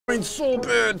So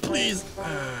bad, please.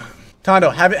 Tonto,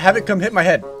 have it come hit my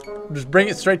head. Just bring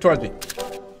it straight towards me.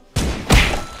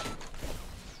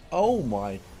 Oh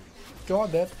my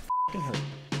god, that f***ing hurt.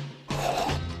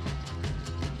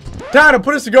 Tonto,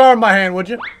 put a cigar in my hand, would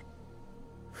you?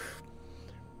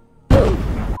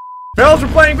 Bells are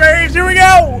playing graves. Here we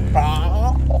go.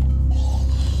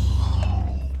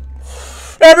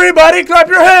 Everybody, clap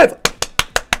your hands.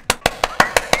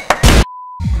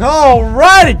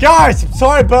 Alrighty, guys. I'm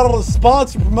sorry about all the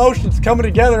sponsor promotions coming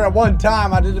together at one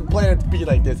time. I didn't plan it to be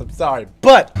like this. I'm sorry.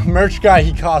 But merch guy,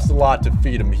 he costs a lot to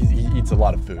feed him. He eats a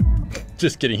lot of food.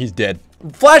 Just kidding. He's dead.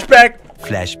 Flashback.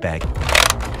 Flashback.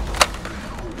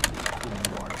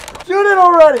 Shoot it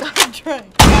already. I'm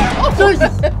trying. Oh,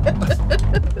 Jesus.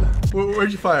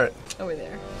 Where'd you fire it? Over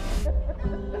there.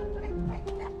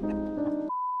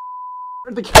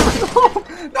 The camera.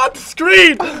 Oh, not the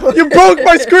screen! You broke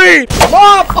my screen!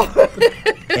 Mom!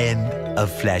 End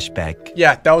of flashback.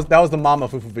 Yeah, that was the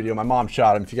BunnyFuFuu video. My mom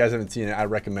shot him. If you guys haven't seen it, I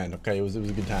recommend. Okay, it was a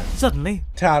good time. Suddenly,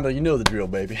 Tonto, you know the drill,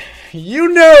 baby. You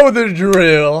know the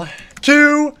drill.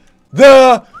 To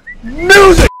the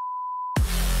music.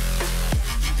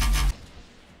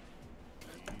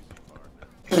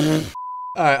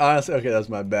 Alright, honestly, okay, that's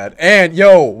my bad. And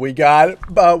yo, we got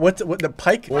what the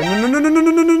pike? Oh,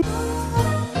 no.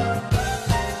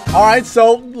 Alright,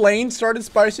 so lane started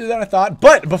spicier than I thought,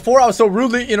 but before I was so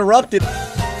rudely interrupted,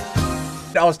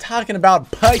 I was talking about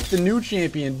Pike, the new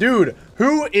champion. Dude,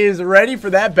 who is ready for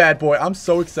that bad boy? I'm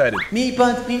so excited. me,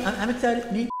 Buns, me, I'm excited,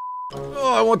 me.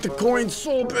 Oh, I want the coin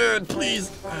so bad,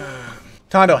 please.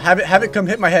 Tonto, have it come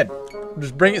hit my head.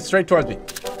 Just bring it straight towards me.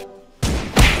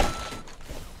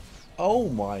 Oh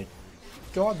my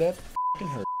god, that f***ing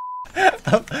hurt.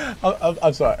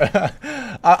 I'm sorry.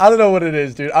 I don't know what it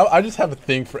is, dude. I just have a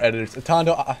thing for editors.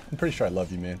 Tonto, I'm pretty sure I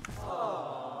love you, man.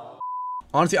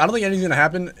 Honestly, I don't think anything's gonna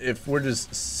happen if we're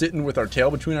just sitting with our tail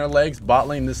between our legs, bot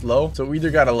lane this low. So we either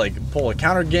gotta like pull a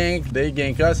counter gank, they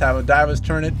gank us, have a dive us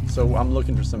turn it. So I'm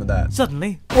looking for some of that.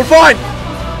 Suddenly, we're fine.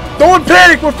 Don't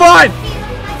panic. We're fine.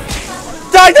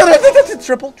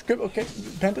 Triple. Okay,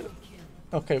 pented.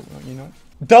 Okay, well, you know.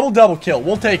 Double kill.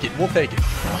 We'll take it. We'll take it.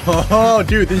 Oh,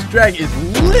 dude, this drag is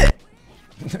lit.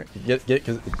 Get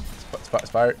because it's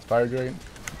fire dragon.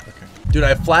 Okay. Dude, I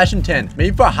have flash in 10. Maybe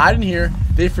if I hide in here,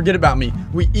 they forget about me.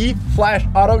 We E, flash,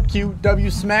 auto, Q, W,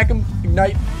 smack them,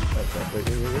 ignite. Okay, wait.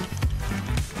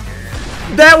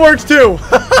 That works too.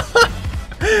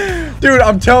 Dude,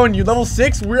 I'm telling you, level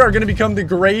 6, we are gonna become the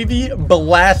gravy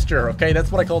blaster. Okay,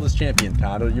 that's what I call this champion.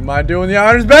 Tonto, you mind doing the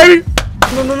honors, baby?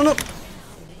 No.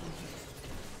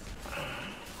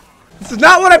 This is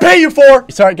not what I pay you for!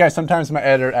 Sorry, guys, sometimes my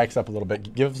editor acts up a little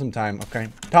bit. Give him some time, okay?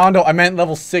 Tonto, I meant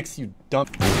level 6, you dumb.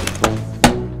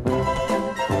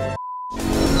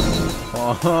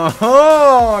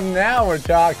 Oh, now we're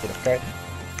talking, okay?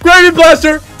 Gravy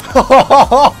Blaster!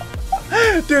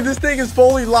 Dude, this thing is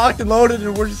fully locked and loaded,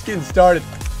 and we're just getting started.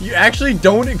 You actually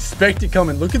don't expect it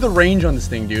coming. Look at the range on this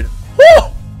thing, dude. Woo!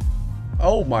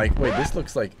 Oh my, wait, this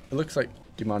looks like, it looks like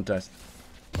demonetized.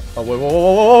 Oh, wait,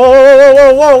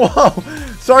 whoa.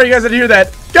 Sorry, you guys didn't hear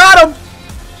that. Got him!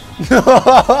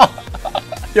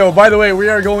 Yo, by the way, we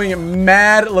are going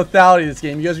mad lethality this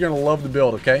game. You guys are going to love the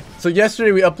build, okay? So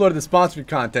yesterday, we uploaded the sponsored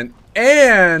content,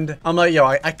 and I'm like, yo,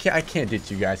 I can't ditch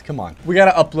you guys. Come on. We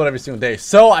got to upload every single day.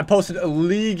 So I posted a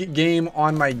league game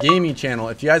on my gaming channel.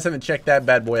 If you guys haven't checked that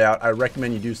bad boy out, I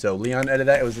recommend you do so. Leon edited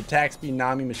that. It was attack speed,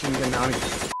 Nami, machine gun, Nami.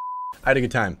 I had a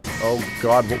good time. Oh,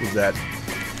 God, what was that?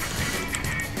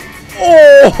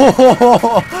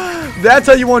 Oh, that's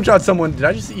how you one-shot someone. Did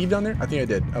I just see Eve down there? I think I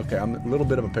did. Okay, I'm a little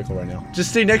bit of a pickle right now.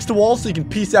 Just stay next to walls so you can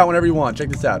peace out whenever you want. Check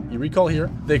this out. You recall here.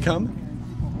 They come.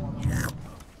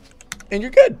 And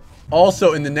you're good.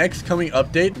 Also, in the next coming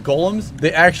update, golems,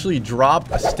 they actually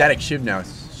drop a static shiv now. It's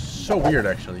so weird,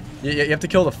 actually. You have to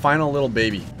kill the final little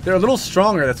baby. They're a little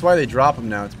stronger. That's why they drop them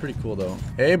now. It's pretty cool, though.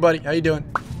 Hey, buddy. How you doing?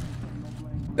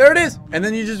 There it is. And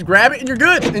then you just grab it and you're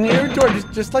good. And your inventory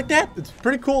just like that. It's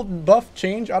pretty cool buff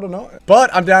change. I don't know. But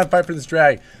I'm down to fight for this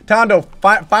drag. Tonto,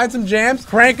 find some jams,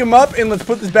 crank them up, and let's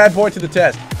put this bad boy to the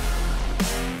test.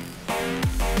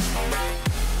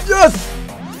 Yes!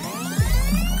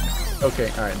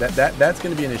 Okay, all right. That's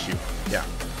gonna be an issue. Yeah.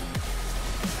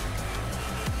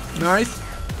 Nice.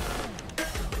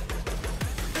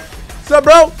 What's up,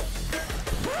 bro?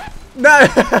 Nah.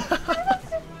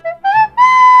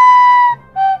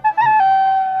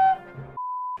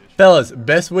 Fellas,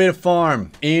 best way to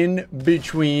farm in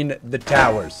between the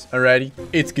towers, alrighty?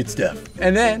 It's good stuff.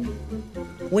 And then,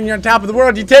 when you're on top of the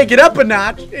world, you take it up a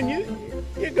notch, and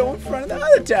you go in front of the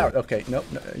other tower. Okay, no,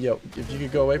 yo, if you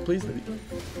could go away, please.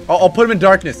 I'll put him in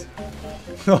darkness.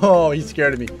 Oh, he's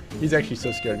scared of me. He's actually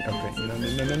so scared of me.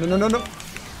 Okay, no.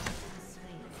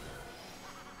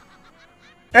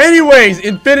 Anyways,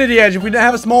 Infinity Edge. If we didn't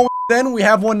have a small then, we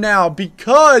have one now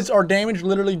because our damage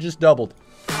literally just doubled.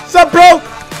 Sup, bro?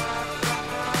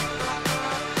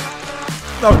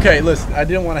 Okay, listen. I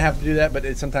didn't want to have to do that, but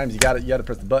sometimes you gotta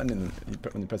press the button, and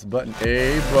when you press the button,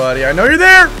 hey, buddy, I know you're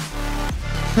there.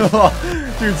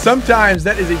 Dude, sometimes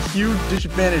that is a huge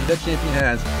disadvantage that champion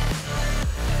has.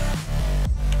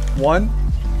 1,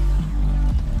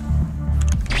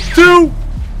 2.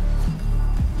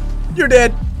 You're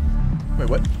dead. Wait,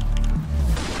 what?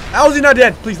 How is he not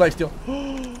dead? Please, lifesteal.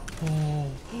 Oh,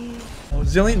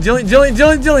 Zillion.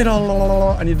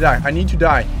 Oh, I need to die. I need to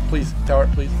die. Please, tower,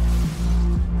 please.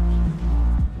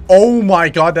 Oh my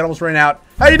god, that almost ran out.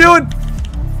 How you doing?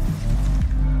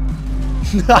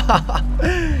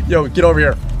 Yo, get over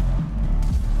here.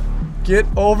 Get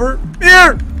over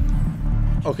here.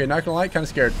 Okay, not gonna lie, kind of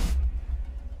scared.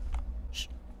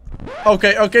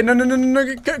 Okay, no, cut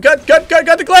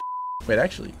the clap. Wait,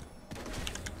 actually.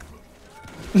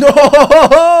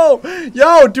 No!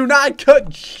 Yo, do not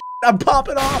cut. I'm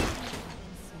popping off.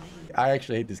 I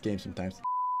actually hate this game sometimes.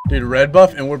 Dude, red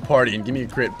buff and we're partying. Give me a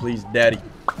crit, please, daddy.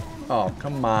 Oh,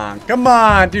 come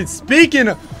on, dude. Speaking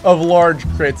of large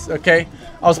crits, okay?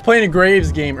 I was playing a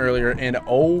Graves game earlier, and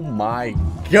oh my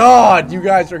god, you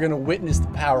guys are gonna witness the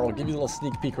power. I'll give you a little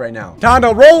sneak peek right now.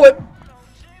 Tonto, roll it!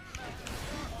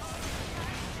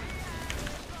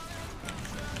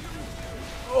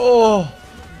 Oh.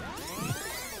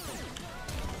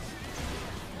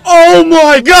 Oh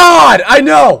my god! I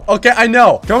know! Okay, I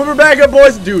know. Come over back up,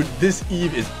 boys. Dude, this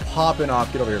Eve is popping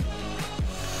off. Get over here.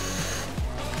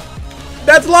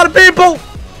 That's a lot of people!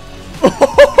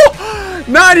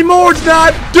 Not anymore, it's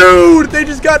not! Dude, they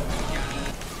just got...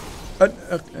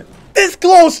 this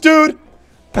close, dude!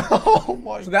 Oh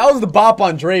my... So that was the bop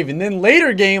on Drave. And then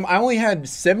later game, I only had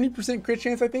 70% crit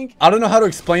chance, I think. I don't know how to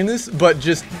explain this, but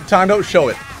just Tonto, show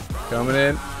it. Coming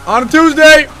in on a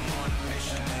Tuesday!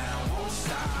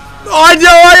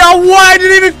 Oh, what? I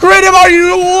didn't even crit him! Are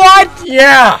you... What?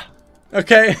 Yeah!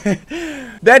 Okay,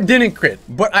 that didn't crit,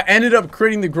 but I ended up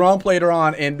critting the Gromp later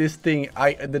on, and this thing,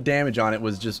 the damage on it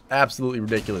was just absolutely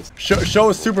ridiculous. Show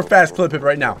a super fast clip of it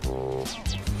right now.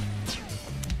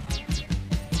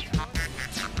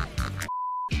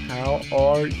 How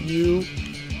are you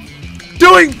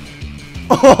doing?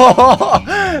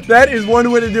 That is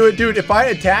one way to do it, dude. If I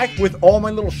attack with all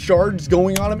my little shards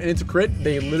going on them and it's a crit,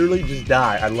 they literally just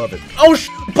die. I love it. Oh,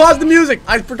 pause the music.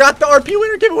 I forgot the RP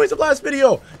winner giveaways of last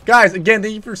video. Guys, again,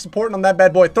 thank you for supporting on that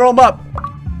bad boy. Throw them up.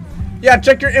 Yeah,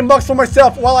 check your inbox for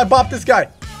myself while I bop this guy.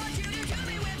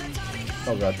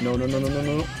 Oh, God. No.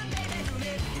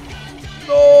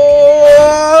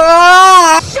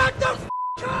 Oh! Shut the f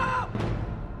up!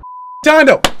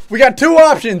 Tonto, we got two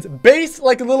options. Base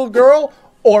like a little girl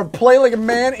or play like a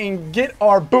man and get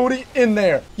our booty in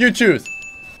there. You choose.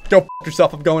 Go f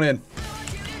yourself. I'm going in.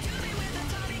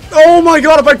 Oh my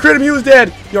god, if I crit him, he was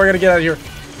dead. Yo, I gotta get out of here.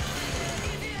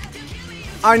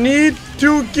 I need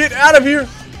to get out of here.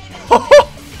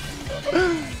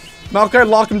 Maokai,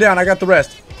 lock him down. I got the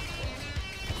rest.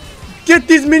 Get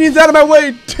these minions out of my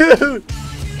way, dude.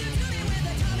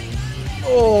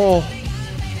 Oh.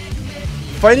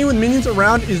 Fighting with minions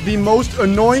around is the most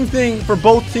annoying thing for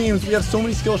both teams. We have so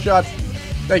many skill shots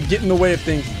that get in the way of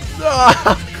things.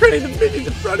 Ah, critting the minions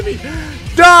in front of me.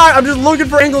 Die! I'm just looking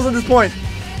for angles at this point.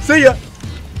 See ya.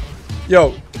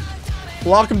 Yo,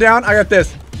 lock him down. I got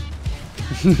this.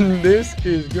 This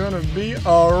is gonna be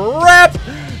a wrap,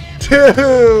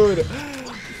 dude.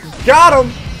 Got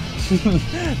him.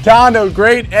 Tonto,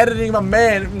 great editing, my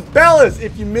man. Fellas,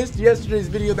 if you missed yesterday's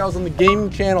video, that was on the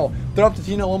gaming channel. Throw up to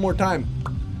Tina one more time.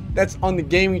 That's on the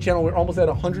gaming channel. We're almost at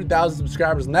 100,000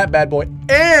 subscribers on that bad boy.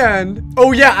 And,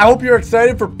 oh yeah, I hope you're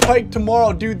excited for Pike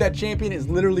tomorrow. Dude, that champion is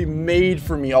literally made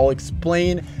for me. I'll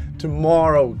explain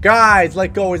tomorrow. Guys,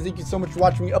 like always, thank you so much for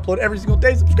watching me upload every single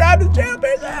day. Subscribe to the channel.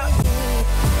 Peace out.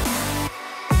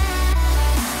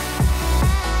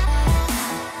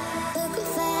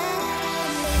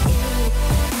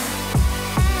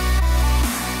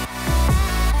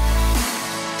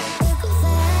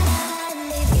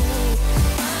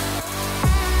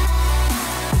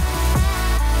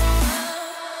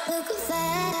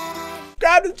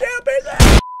 Subscribe to the channel, peace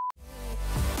out.